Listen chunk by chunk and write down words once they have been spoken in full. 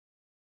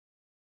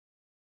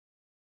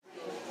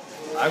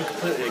I'm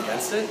completely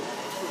against it.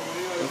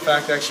 In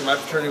fact, actually, my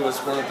fraternity was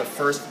one of the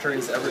first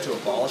fraternities ever to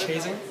abolish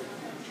hazing,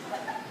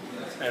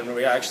 and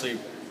we actually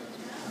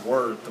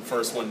were the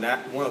first one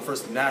of the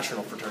first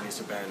national fraternities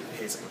to ban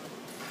hazing.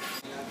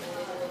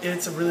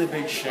 It's a really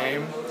big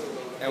shame,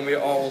 and we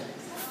all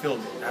feel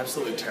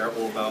absolutely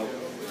terrible about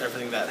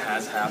everything that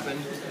has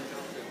happened,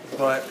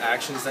 but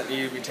actions that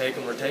need to be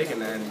taken were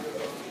taken, and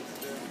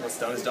what's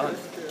done is done.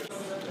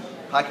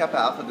 Pi Kappa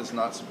Alpha does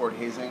not support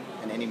hazing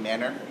in any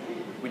manner.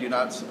 We do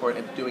not support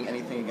doing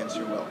anything against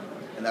your will,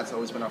 and that's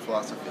always been our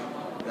philosophy.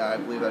 And I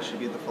believe that should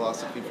be the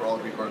philosophy for all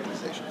Greek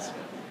organizations.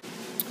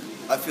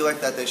 I feel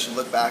like that they should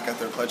look back at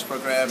their pledge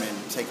program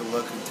and take a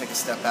look and take a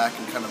step back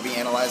and kind of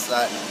reanalyze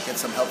that and get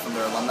some help from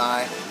their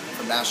alumni,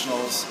 from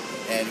nationals,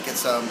 and get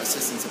some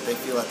assistance if they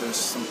feel that there's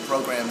some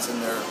programs in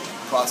their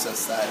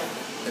process that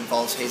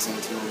involves hazing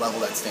to a level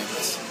that's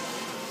dangerous.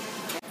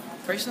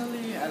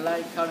 Personally, I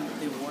like how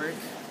they work,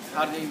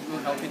 how they will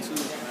help you to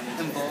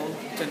evolve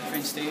to a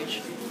different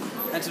stage,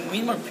 and to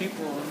meet more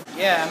people.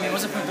 Yeah, I mean,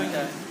 what's the point of doing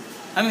that?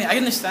 I mean, I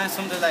understand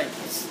some of the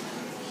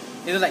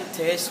either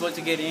tests, what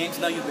to get in, to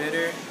know you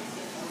better,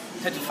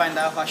 to find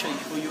out actually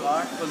who you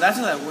are. But that's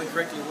not a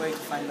correct way to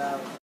find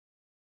out.